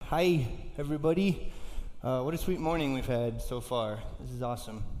Hi, everybody. What a sweet morning we've had so far. This is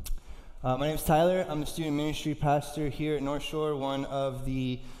awesome. My name is Tyler. I'm the student ministry pastor here at North Shore, one of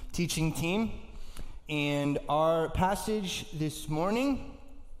the teaching team. And our passage this morning,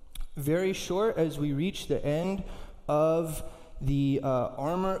 very short as we reach the end of the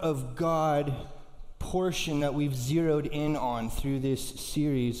armor of God portion that we've zeroed in on through this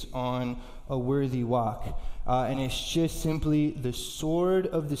series on a worthy walk. And it's just simply the sword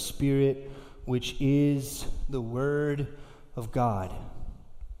of the Spirit, which is the Word of God.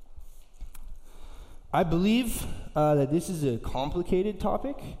 I believe that this is a complicated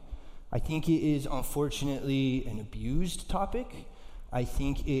topic. I think it is unfortunately an abused topic. I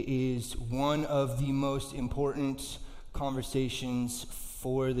think it is one of the most important conversations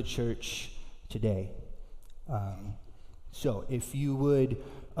for the church today. So if you would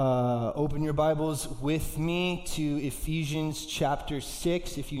open your Bibles with me to Ephesians chapter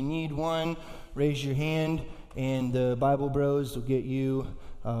 6. If you need one, raise your hand, and the Bible bros will get you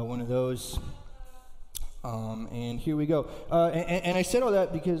one of those. And here we go. And I said all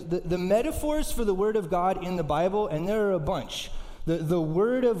that because the metaphors for the Word of God in the Bible, and there are a bunch. The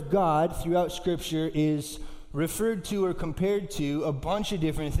Word of God throughout Scripture is referred to or compared to a bunch of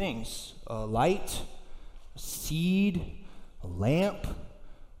different things. A light, a seed, a lamp,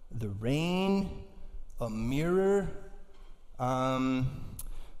 the rain, a mirror, honey.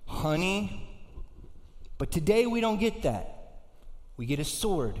 But today we don't get that. We get a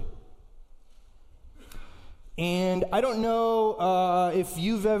sword. And I don't know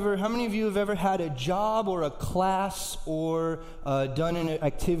how many of you have ever had a job or a class or done an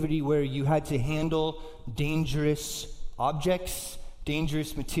activity where you had to handle dangerous objects,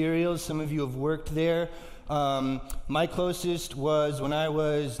 dangerous materials. Some of you have worked there. My closest was when I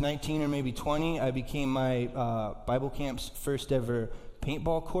was 19 or maybe 20, I became my Bible camp's first ever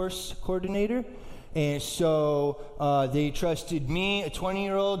paintball course coordinator. And so they trusted me, a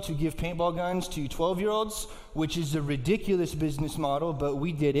 20-year-old, to give paintball guns to 12-year-olds, which is a ridiculous business model, but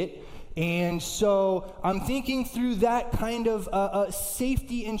we did it. And so I'm thinking through that kind of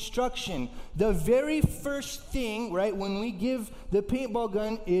safety instruction. The very first thing, right, when we give the paintball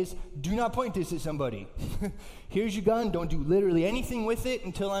gun is, do not point this at somebody. Here's your gun. Don't do literally anything with it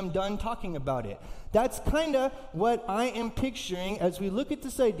until I'm done talking about it. That's kind of what I am picturing as we look at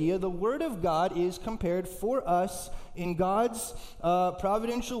this idea. The Word of God is compared for us in God's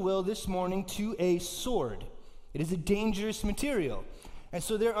providential will this morning to a sword. It is a dangerous material. And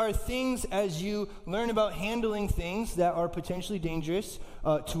so there are things as you learn about handling things that are potentially dangerous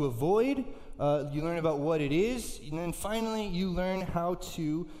to avoid. You learn about what it is, and then finally you learn how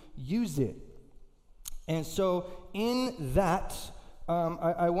to use it. And so in that,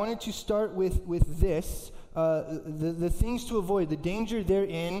 I wanted to start with this, the things to avoid, the danger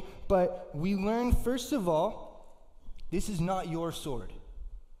therein, but we learn, first of all, this is not your sword.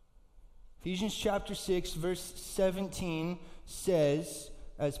 Ephesians chapter 6, verse 17 says,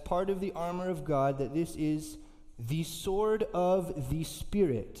 as part of the armor of God, that this is the sword of the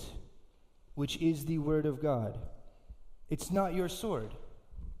Spirit, which is the Word of God. It's not your sword.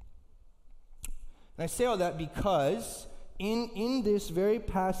 And I say all that because in this very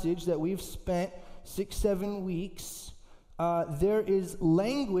passage that we've spent 6-7 weeks, there is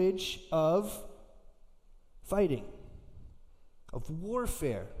language of fighting, of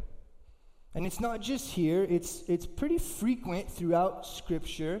warfare. And it's not just here, it's pretty frequent throughout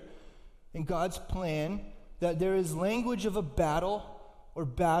Scripture and God's plan that there is language of a battle or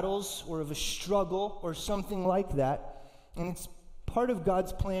battles or of a struggle or something like that. And it's part of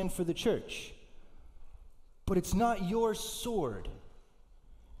God's plan for the church. But it's not your sword.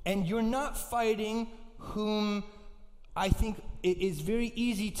 And you're not fighting whom I think it is very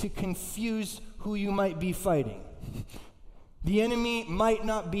easy to confuse who you might be fighting. The enemy might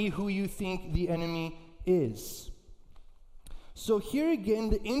not be who you think the enemy is. So here again,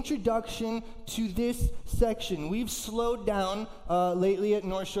 the introduction to this section. We've slowed down lately at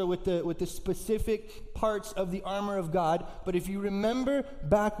North Shore with the specific parts of the armor of God. But if you remember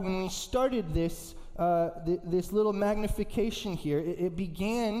back when we started this little magnification here, it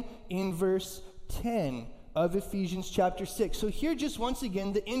began in verse 10 of Ephesians chapter 6. So here just once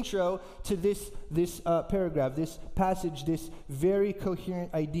again the intro to this paragraph, this passage, this very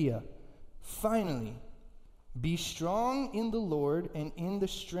coherent idea. Finally, be strong in the Lord and in the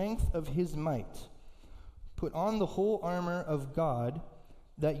strength of his might. Put on the whole armor of God,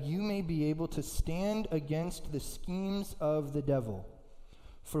 that you may be able to stand against the schemes of the devil.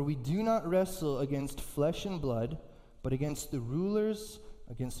 For we do not wrestle against flesh and blood, but against the rulers,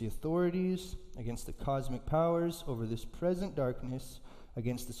 against the authorities, against the cosmic powers over this present darkness,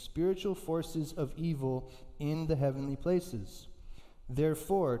 against the spiritual forces of evil in the heavenly places.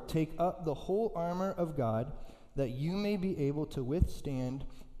 Therefore, take up the whole armor of God, that you may be able to withstand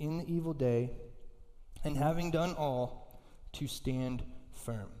in the evil day, and having done all, to stand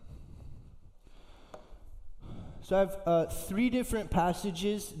firm. So I have 3 different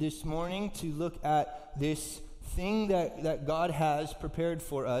passages this morning to look at this thing that God has prepared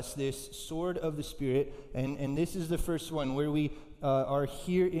for us, this sword of the Spirit, and this is the first one where we are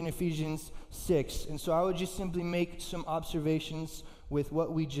here in Ephesians 6. And so I would just simply make some observations with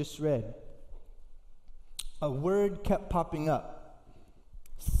what we just read. A word kept popping up,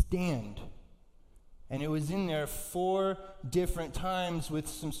 stand. And it was in there 4 different times with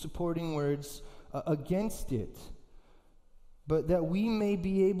some supporting words against it. But that we may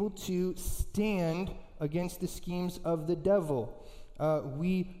be able to stand against the schemes of the devil.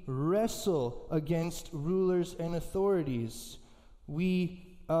 We wrestle against rulers and authorities.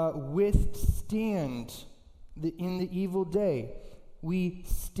 We withstand in the evil day. We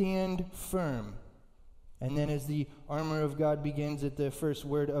stand firm. And then as the armor of God begins at the first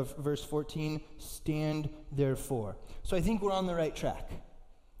word of verse 14, stand therefore. So I think we're on the right track.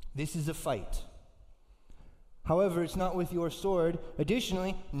 This is a fight. However, it's not with your sword.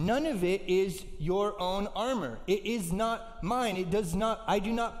 Additionally, none of it is your own armor. It is not mine. I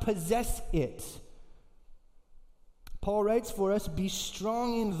do not possess it. Paul writes for us, be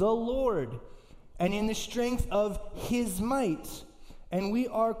strong in the Lord and in the strength of his might. And we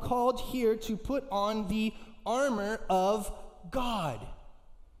are called here to put on the armor of God.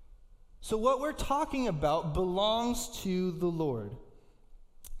 So what we're talking about belongs to the Lord.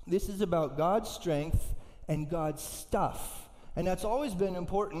 This is about God's strength and God's stuff. And that's always been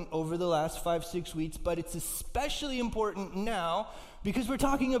important over the last 5-6 weeks, but it's especially important now because we're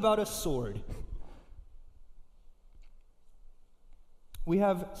talking about a sword. We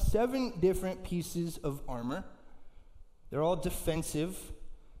have 7 different pieces of armor. They're all defensive,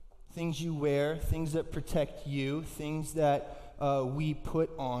 things you wear, things that protect you, things that we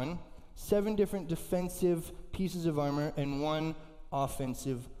put on. 7 different defensive pieces of armor and 1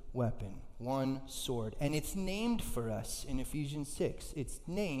 offensive weapon, 1 sword. And it's named for us in Ephesians 6. It's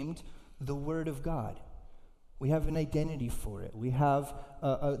named the Word of God. We have an identity for it. We have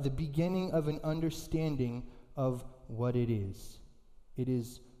the beginning of an understanding of what it is. It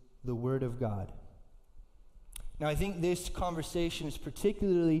is the Word of God. Now, I think this conversation is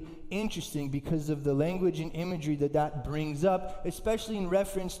particularly interesting because of the language and imagery that brings up, especially in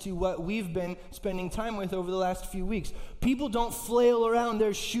reference to what we've been spending time with over the last few weeks. People don't flail around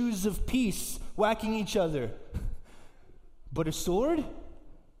their shoes of peace, whacking each other. But a sword?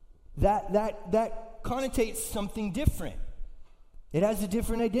 That connotates something different. It has a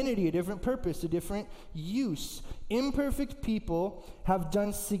different identity, a different purpose, a different use. Imperfect people have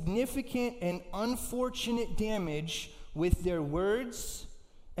done significant and unfortunate damage with their words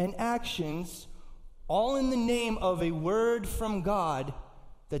and actions, all in the name of a word from God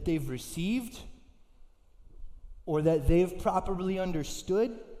that they've received or that they've properly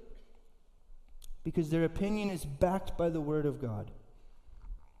understood, because their opinion is backed by the Word of God.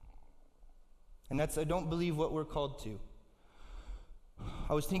 And that's, I don't believe, what we're called to.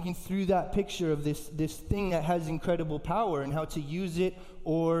 I was thinking through that picture of this thing that has incredible power and how to use it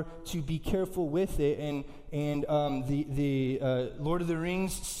or to be careful with it. And the Lord of the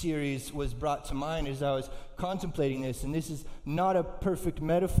Rings series was brought to mind as I was contemplating this. And this is not a perfect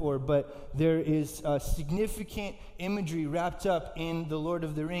metaphor, but there is significant imagery wrapped up in the Lord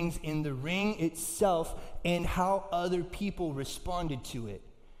of the Rings, in the ring itself, and how other people responded to it.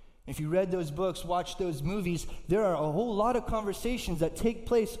 If you read those books, watched those movies, there are a whole lot of conversations that take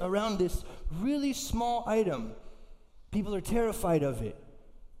place around this really small item. People are terrified of it.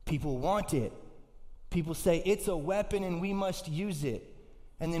 People want it. People say it's a weapon and we must use it.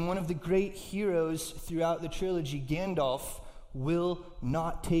 And then one of the great heroes throughout the trilogy, Gandalf, will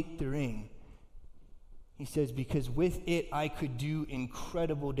not take the ring. He says, because with it I could do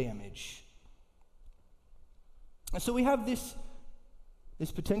incredible damage. And so we have this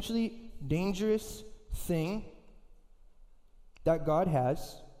potentially dangerous thing that God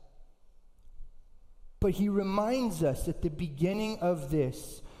has, but he reminds us at the beginning of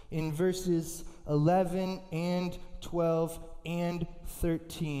this in verses 11 and 12 and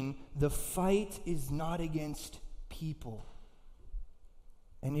 13, the fight is not against people,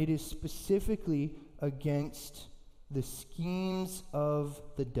 and it is specifically against the schemes of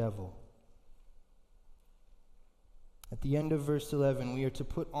the devil. At the end of verse 11, we are to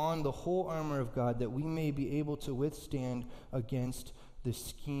put on the whole armor of God that we may be able to withstand against the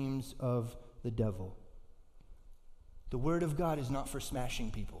schemes of the devil. The Word of God is not for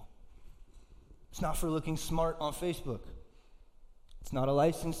smashing people. It's not for looking smart on Facebook. It's not a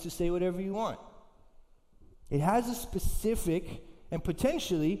license to say whatever you want. It has a specific and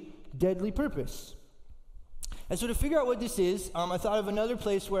potentially deadly purpose. And so to figure out what this is, I thought of another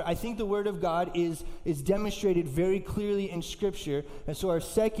place where I think the Word of God is demonstrated very clearly in Scripture. And so our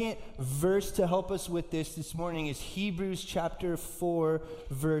second verse to help us with this morning is Hebrews chapter 4,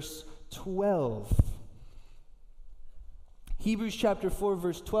 verse 12. Hebrews chapter 4,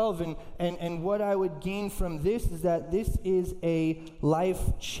 verse 12, and what I would gain from this is that this is a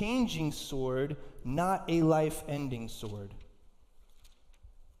life-changing sword, not a life-ending sword.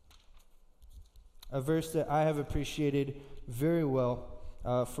 A verse that I have appreciated very well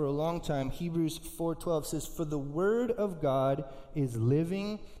for a long time. Hebrews 4:12 says, "For the word of God is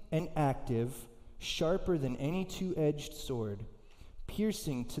living and active, sharper than any two-edged sword,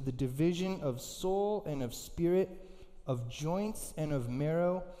 piercing to the division of soul and of spirit, of joints and of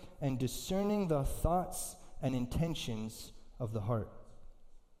marrow, and discerning the thoughts and intentions of the heart."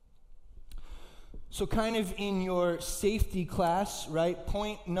 So kind of in your safety class, right,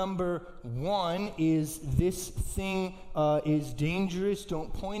 point number 1 is this thing is dangerous.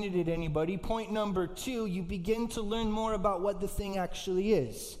 Don't point it at anybody. Point number 2, you begin to learn more about what the thing actually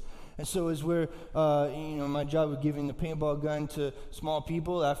is. And so as we're, my job of giving the paintball gun to small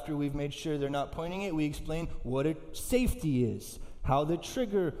people, after we've made sure they're not pointing it, we explain what a safety is, how the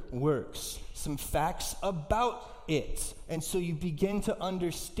trigger works, some facts about it. And so you begin to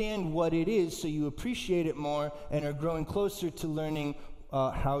understand what it is, so you appreciate it more and are growing closer to learning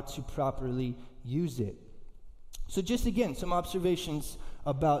how to properly use it. So just again, some observations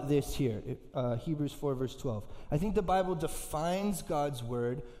about this here, Hebrews 4, verse 12. I think the Bible defines God's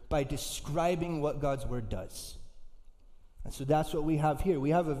word by describing what God's word does. And so that's what we have here. We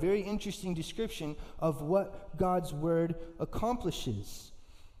have a very interesting description of what God's word accomplishes.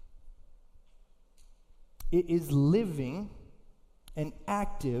 It is living and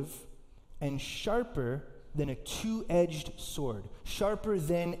active and sharper than a two-edged sword, sharper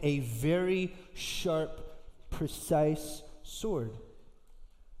than a very sharp, precise sword.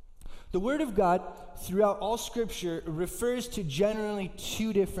 The Word of God throughout all Scripture refers to generally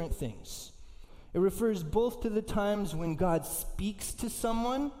two different things. It refers both to the times when God speaks to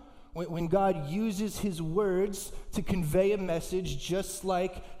someone, when God uses his words to convey a message just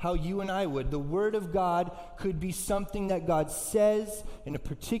like how you and I would. The Word of God could be something that God says in a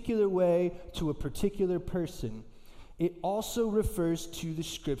particular way to a particular person. It also refers to the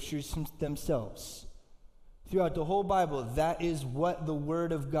Scriptures themselves. Throughout the whole Bible, that is what the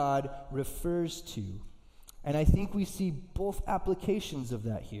Word of God refers to. And I think we see both applications of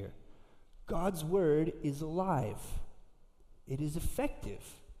that here. God's Word is alive. It is effective.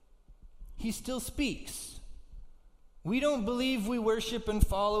 He still speaks. We don't believe we worship and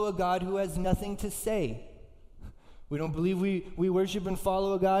follow a God who has nothing to say. We don't believe we worship and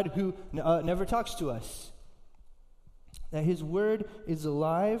follow a God who never talks to us. That his word is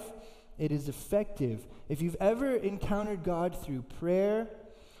alive, it is effective. If you've ever encountered God through prayer,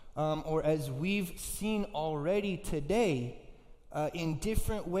 or as we've seen already today, in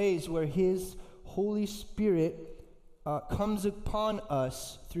different ways where his Holy Spirit comes upon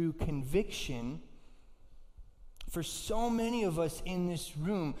us through conviction, for so many of us in this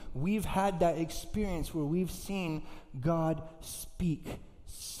room, we've had that experience where we've seen God speak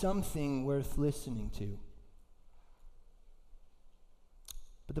something worth listening to.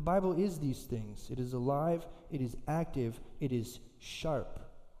 But the Bible is these things. It is alive, it is active, it is sharp.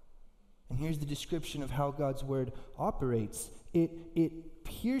 And here's the description of how God's word operates. It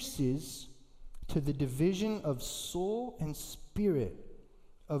pierces to the division of soul and spirit,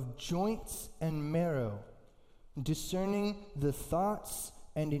 of joints and marrow, discerning the thoughts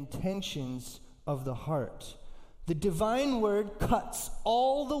and intentions of the heart. The divine word cuts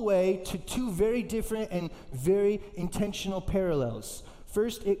all the way to two very different and very intentional parallels.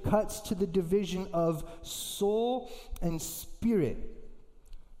 First, it cuts to the division of soul and spirit.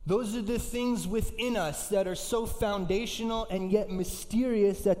 Those are the things within us that are so foundational and yet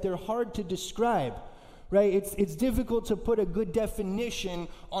mysterious that they're hard to describe, right? It's difficult to put a good definition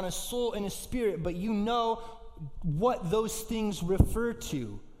on a soul and a spirit, but you know what those things refer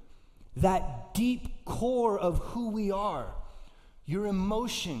to. That deep core of who we are, your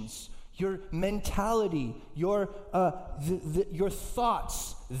emotions, your mentality, your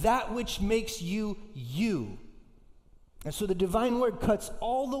thoughts, that which makes you you. And so the divine word cuts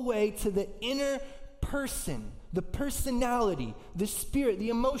all the way to the inner person, the personality, the spirit, the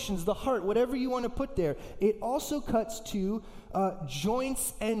emotions, the heart, whatever you want to put there. It also cuts to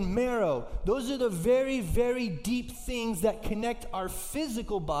joints and marrow. Those are the very, very deep things that connect our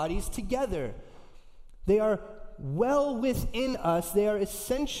physical bodies together. They are well within us. They are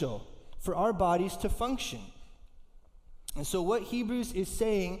essential for our bodies to function. And so what Hebrews is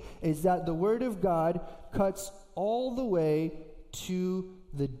saying is that the Word of God cuts all the way to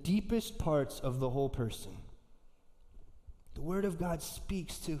the deepest parts of the whole person. The Word of God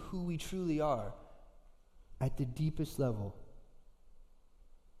speaks to who we truly are at the deepest level.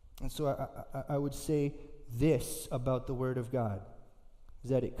 And so I would say this about the Word of God,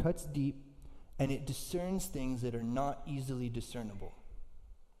 is that it cuts deep and it discerns things that are not easily discernible.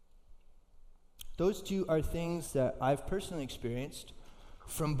 Those two are things that I've personally experienced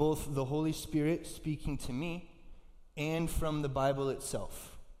from both the Holy Spirit speaking to me and from the Bible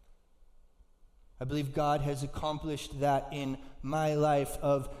itself. I believe God has accomplished that in my life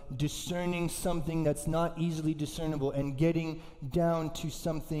of discerning something that's not easily discernible and getting down to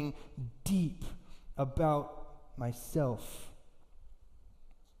something deep about myself.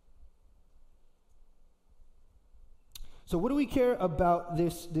 So what do we care about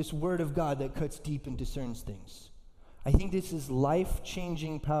this Word of God that cuts deep and discerns things? I think this is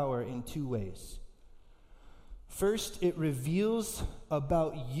life-changing power in two ways. First, it reveals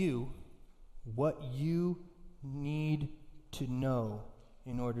about you what you need to know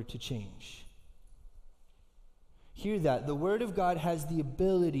in order to change. Hear that. The Word of God has the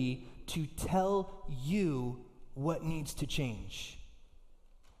ability to tell you what needs to change.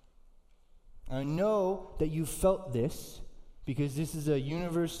 I know that you've felt this because this is a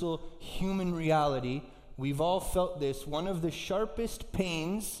universal human reality. We've all felt this. One of the sharpest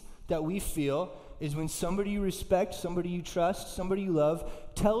pains that we feel is when somebody you respect, somebody you trust, somebody you love,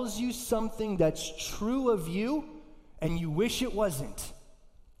 tells you something that's true of you and you wish it wasn't.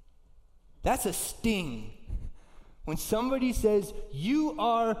 That's a sting. When somebody says, you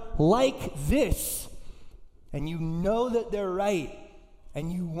are like this, and you know that they're right,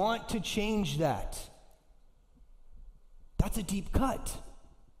 and you want to change that, that's a deep cut.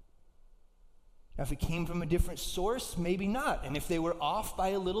 Now, if it came from a different source, maybe not. And if they were off by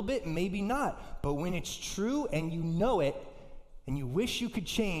a little bit, maybe not. But when it's true and you know it, and you wish you could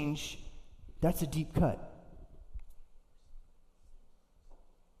change, that's a deep cut.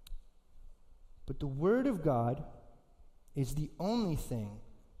 But the Word of God is the only thing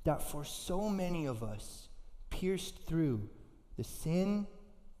that for so many of us pierced through the sin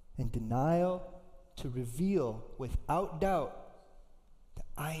and denial to reveal without doubt that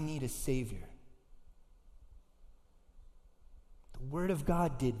I need a Savior. The Word of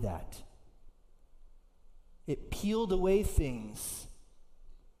God did that. It peeled away things.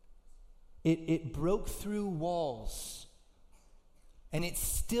 It broke through walls. And it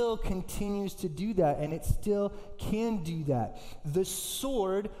still continues to do that, and it still can do that. The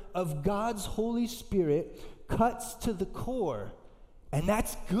sword of God's Holy Spirit cuts to the core, and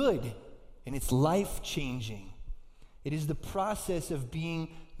that's good, and it's life-changing. It is the process of being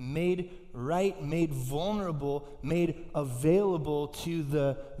made right, made vulnerable, made available to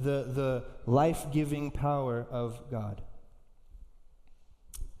the life-giving power of God.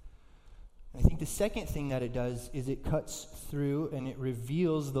 I think the second thing that it does is it cuts through and it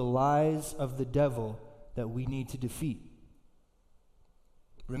reveals the lies of the devil that we need to defeat.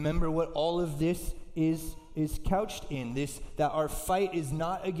 Remember what all of this is couched in, this, that our fight is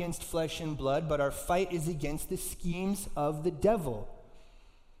not against flesh and blood, but our fight is against the schemes of the devil.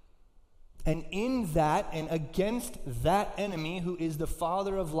 And in that and against that enemy who is the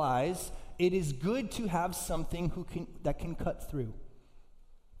father of lies, it is good to have something that can cut through.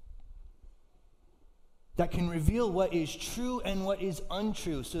 That can reveal what is true and what is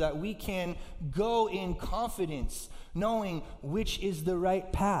untrue, so that we can go in confidence, knowing which is the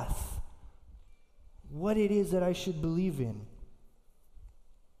right path, what it is that I should believe in.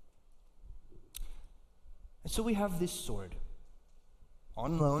 And so we have this sword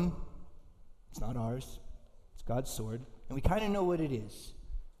on loan. It's not ours. It's God's sword. And we kind of know what it is.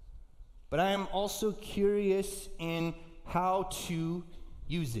 But I am also curious in how to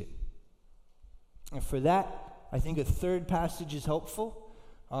use it. And for that, I think a third passage is helpful.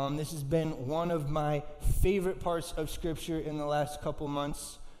 This has been one of my favorite parts of Scripture in the last couple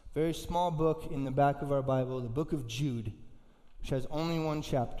months. Very small book in the back of our Bible, the book of Jude, which has only one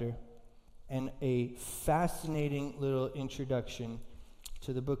chapter, and a fascinating little introduction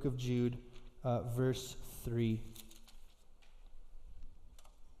to the book of Jude, verse 3.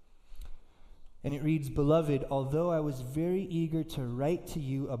 And it reads, "Beloved, although I was very eager to write to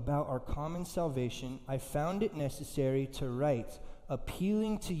you about our common salvation, I found it necessary to write,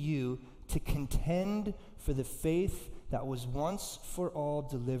 appealing to you to contend for the faith that was once for all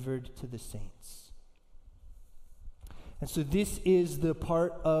delivered to the saints." And so this is the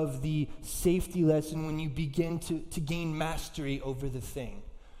part of the safety lesson when you begin to gain mastery over the thing.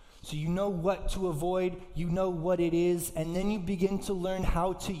 So you know what to avoid, you know what it is, and then you begin to learn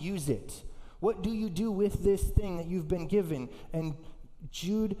how to use it. What do you do with this thing that you've been given? And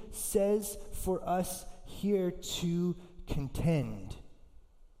Jude says for us here to contend.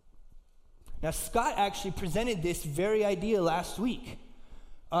 Now, Scott actually presented this very idea last week,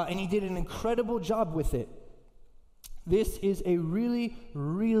 and he did an incredible job with it. This is a really,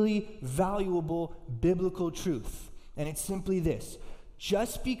 really valuable biblical truth, and it's simply this: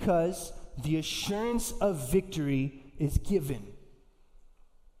 just because the assurance of victory is given,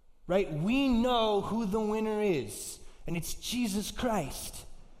 right? We know who the winner is, and it's Jesus Christ.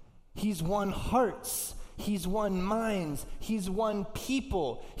 He's won hearts. He's won minds. He's won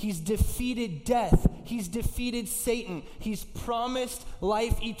people. He's defeated death. He's defeated Satan. He's promised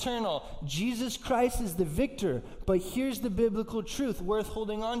life eternal. Jesus Christ is the victor. But here's the biblical truth worth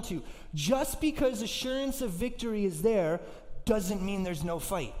holding on to. Just because assurance of victory is there doesn't mean there's no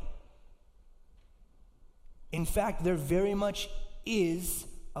fight. In fact, there very much is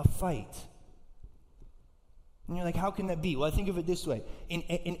a fight. And you're like, how can that be? Well, I think of it this way. In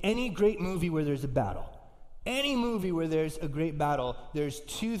any great movie where there's a battle, any movie where there's a great battle, there's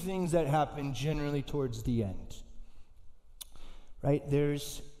two things that happen generally towards the end. Right?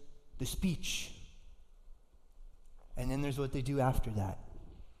 There's the speech, and then there's what they do after that.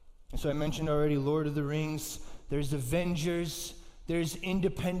 And so I mentioned already Lord of the Rings, there's Avengers, there's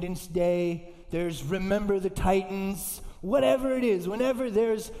Independence Day, there's Remember the Titans. Whatever it is, whenever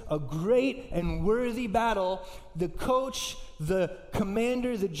there's a great and worthy battle, the coach, the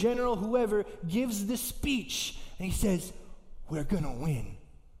commander, the general, whoever, gives the speech, and he says, we're going to win.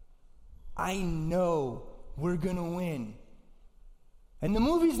 I know we're going to win. And the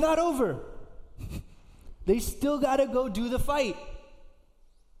movie's not over. They still got to go do the fight.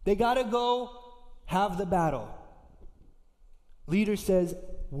 They got to go have the battle. Leader says,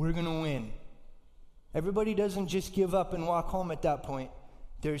 we're going to win. Everybody doesn't just give up and walk home at that point.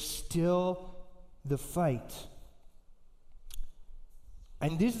 There's still the fight.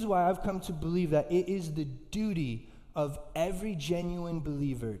 And this is why I've come to believe that it is the duty of every genuine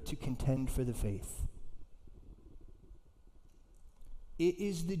believer to contend for the faith. It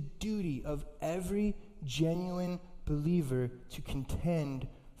is the duty of every genuine believer to contend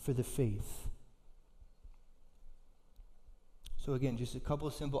for the faith. So again, just a couple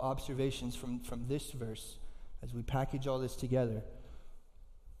of simple observations from this verse as we package all this together.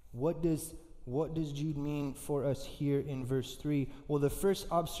 What does Jude mean for us here in verse 3? Well, the first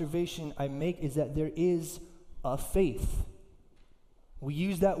observation I make is that there is a faith. We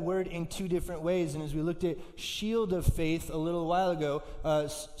use that word in two different ways, and as we looked at shield of faith a little while ago,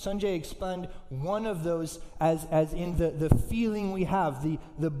 Sanjay explained one of those as in the feeling we have,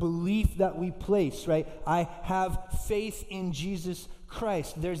 the belief that we place, right? I have faith in Jesus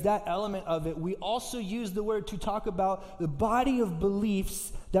Christ. There's that element of it. We also use the word to talk about the body of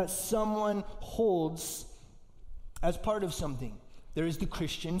beliefs that someone holds as part of something. There is the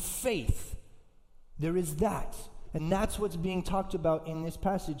Christian faith. There is that. And that's what's being talked about in this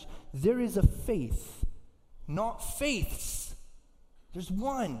passage. There is a faith, not faiths. There's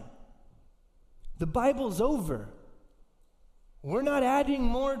one. The Bible's over. We're not adding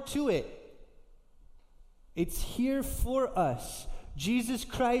more to it. It's here for us. Jesus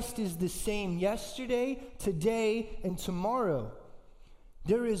Christ is the same yesterday, today, and tomorrow.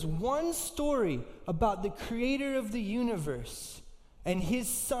 There is one story about the creator of the universe and his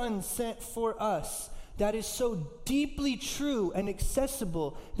Son sent for us that is so deeply true and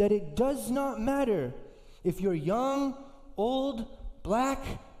accessible that it does not matter if you're young, old, black,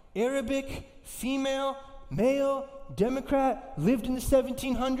 Arabic, female, male, Democrat, lived in the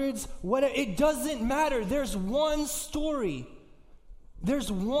 1700s, whatever. It doesn't matter. There's one story.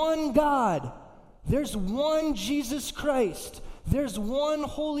 There's one God. There's one Jesus Christ. There's one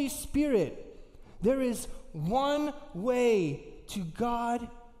Holy Spirit. There is one way to God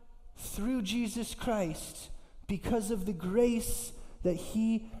through Jesus Christ because of the grace that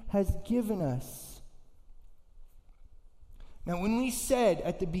he has given us. Now, when we said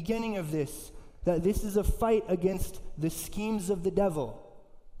at the beginning of this that this is a fight against the schemes of the devil,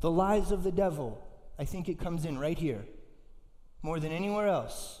 the lies of the devil, I think it comes in right here more than anywhere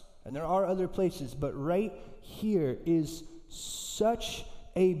else. And there are other places, but right here is such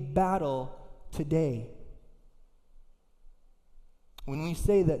a battle today. When we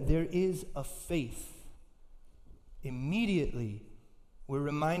say that there is a faith, immediately we're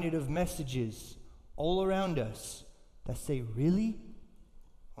reminded of messages all around us that say, really?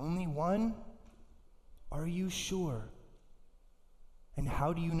 Only one? Are you sure? And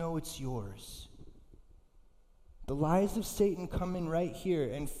how do you know it's yours? The lies of Satan come in right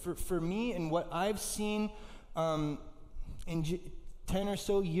here. And for me and what I've seen in 10 or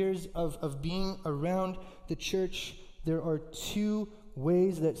so years of being around the church, there are two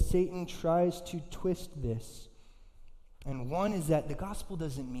ways that Satan tries to twist this. And one is that the gospel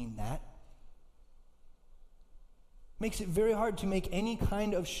doesn't mean that. Makes it very hard to make any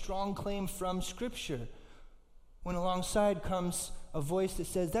kind of strong claim from Scripture when alongside comes a voice that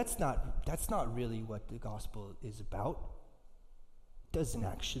says that's not really what the gospel is about. It doesn't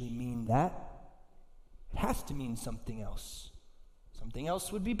actually mean that. It has to mean something else. Something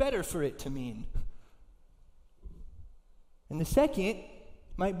else would be better for it to mean. And the second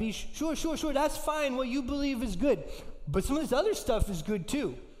might be, sure, that's fine, what you believe is good, but some of this other stuff is good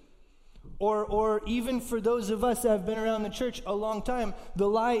too. Or even for those of us that have been around the church a long time, the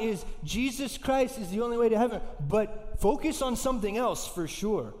lie is Jesus Christ is the only way to heaven, but focus on something else for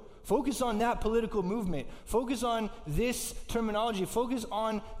sure. Focus on that political movement. Focus on this terminology. Focus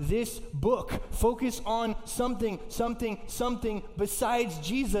on this book. Focus on something besides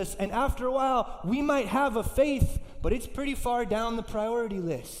Jesus. And after a while, we might have a faith, but it's pretty far down the priority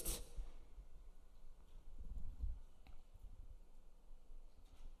list.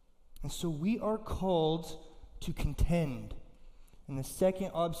 And so we are called to contend. And the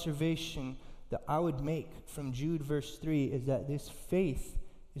second observation that I would make from Jude verse 3 is that this faith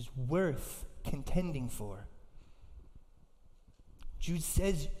is worth contending for. Jude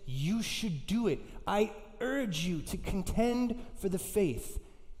says you should do it. I urge you to contend for the faith.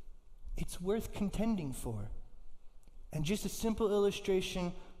 It's worth contending for. And just a simple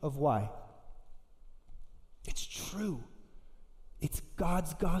illustration of why. It's true. It's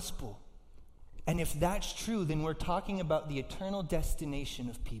God's gospel. And if that's true, then we're talking about the eternal destination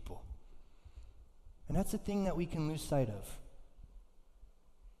of people. And that's a thing that we can lose sight of.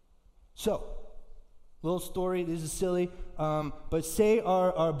 So, little story, this is silly, but say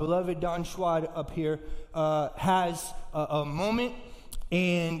our beloved Don Schwad up here has a moment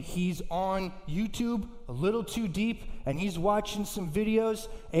and he's on YouTube a little too deep and he's watching some videos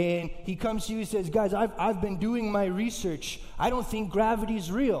and he comes to you and says, guys, I've been doing my research. I don't think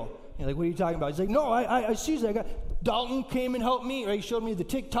gravity's real. You're like, what are you talking about? He's like, no, I seriously, Dalton came and helped me, or he showed me the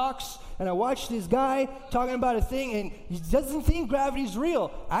TikToks, and I watched this guy talking about a thing, and he doesn't think gravity's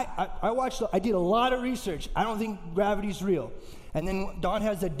real. I did a lot of research. I don't think gravity's real. And then Don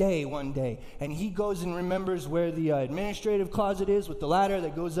has a day one day, and he goes and remembers where the administrative closet is with the ladder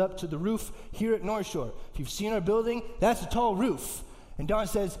that goes up to the roof here at North Shore. If you've seen our building, that's a tall roof. And Don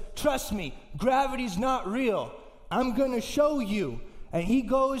says, trust me, gravity's not real. I'm going to show you. And he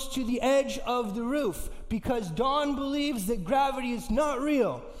goes to the edge of the roof because Don believes that gravity is not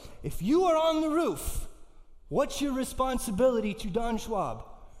real. If you are on the roof, what's your responsibility to Don Schwab?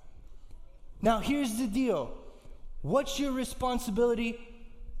 Now, here's the deal. What's your responsibility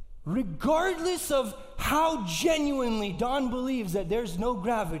regardless of how genuinely Don believes that there's no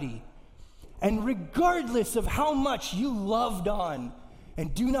gravity, and regardless of how much you love Don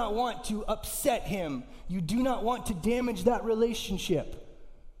and do not want to upset him, you do not want to damage that relationship.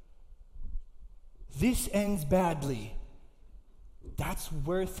 This ends badly. That's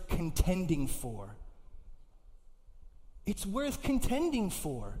worth contending for. It's worth contending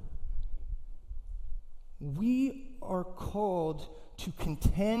for. We are called to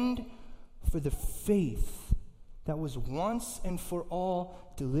contend for the faith that was once and for all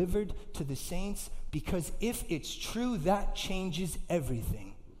delivered to the saints, because if it's true, that changes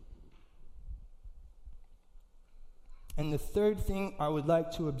everything. And the third thing I would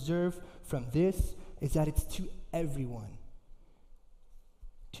like to observe from this is that it's to everyone.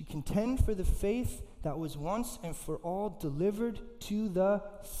 To contend for the faith that was once and for all delivered to the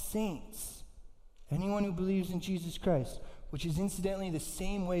saints. Anyone who believes in Jesus Christ, which is incidentally the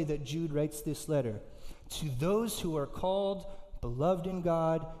same way that Jude writes this letter. To those who are called, beloved in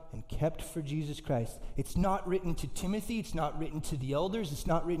God, and kept for Jesus Christ. It's not written to Timothy, it's not written to the elders, it's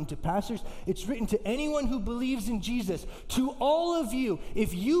not written to pastors, it's written to anyone who believes in Jesus. To all of you,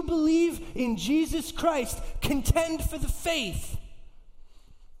 if you believe in Jesus Christ, contend for the faith.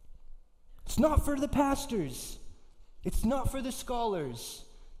 It's not for the pastors. It's not for the scholars.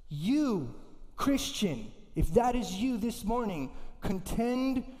 You, Christian, if that is you this morning,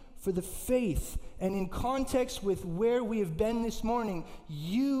 contend for the faith. And in context with where we have been this morning,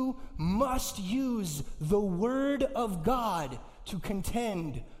 you must use the Word of God to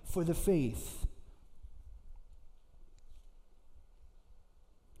contend for the faith.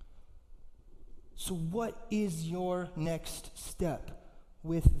 So what is your next step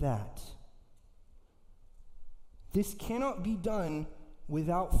with that? This cannot be done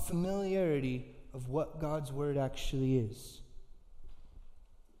without familiarity of what God's Word actually is.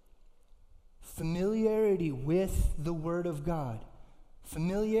 Familiarity with the Word of God.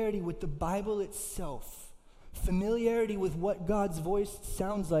 Familiarity with the Bible itself. Familiarity with what God's voice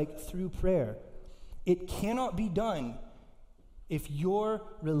sounds like through prayer. It cannot be done if your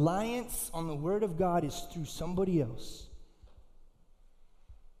reliance on the Word of God is through somebody else.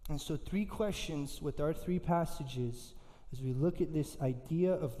 And so 3 questions with our 3 passages as we look at this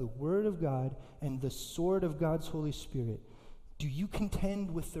idea of the Word of God and the sword of God's Holy Spirit. Do you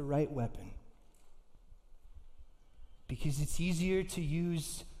contend with the right weapon? Because it's easier to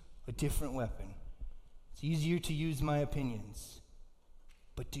use a different weapon. It's easier to use my opinions.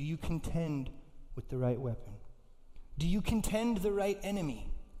 But do you contend with the right weapon? Do you contend the right enemy?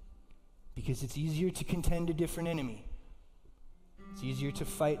 Because it's easier to contend a different enemy. It's easier to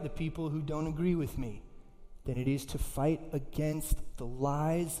fight the people who don't agree with me than it is to fight against the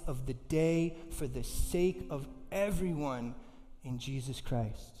lies of the day for the sake of everyone in Jesus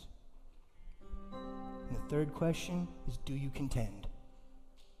Christ. And the third question is, do you contend?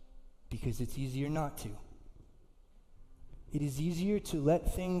 Because it's easier not to. It is easier to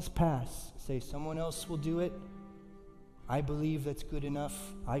let things pass. Say, someone else will do it. I believe that's good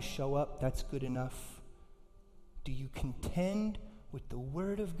enough. I show up, that's good enough. Do you contend with the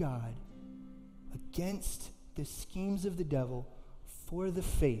Word of God against the schemes of the devil for the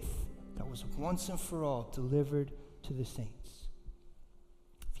faith that was once and for all delivered to the saints?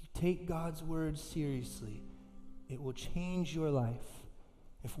 If you take God's Word seriously, it will change your life.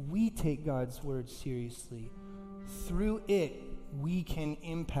 If we take God's Word seriously, through it, we can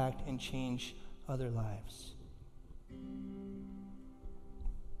impact and change other lives.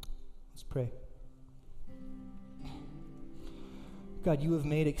 Let's pray. God, you have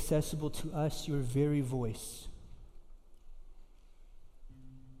made accessible to us your very voice.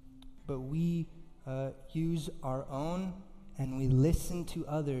 But we use our own and we listen to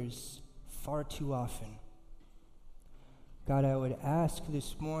others far too often. God, I would ask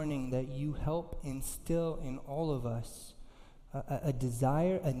this morning that you help instill in all of us a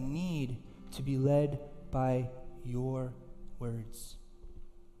desire, a need to be led by your words.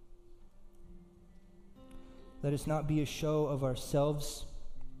 Let us not be a show of ourselves,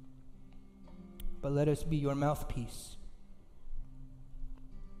 but let us be your mouthpiece.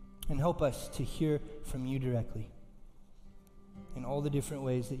 And help us to hear from you directly in all the different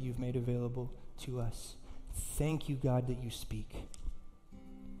ways that you've made available to us. Thank you, God, that you speak.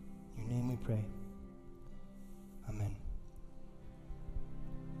 In your name we pray. Amen.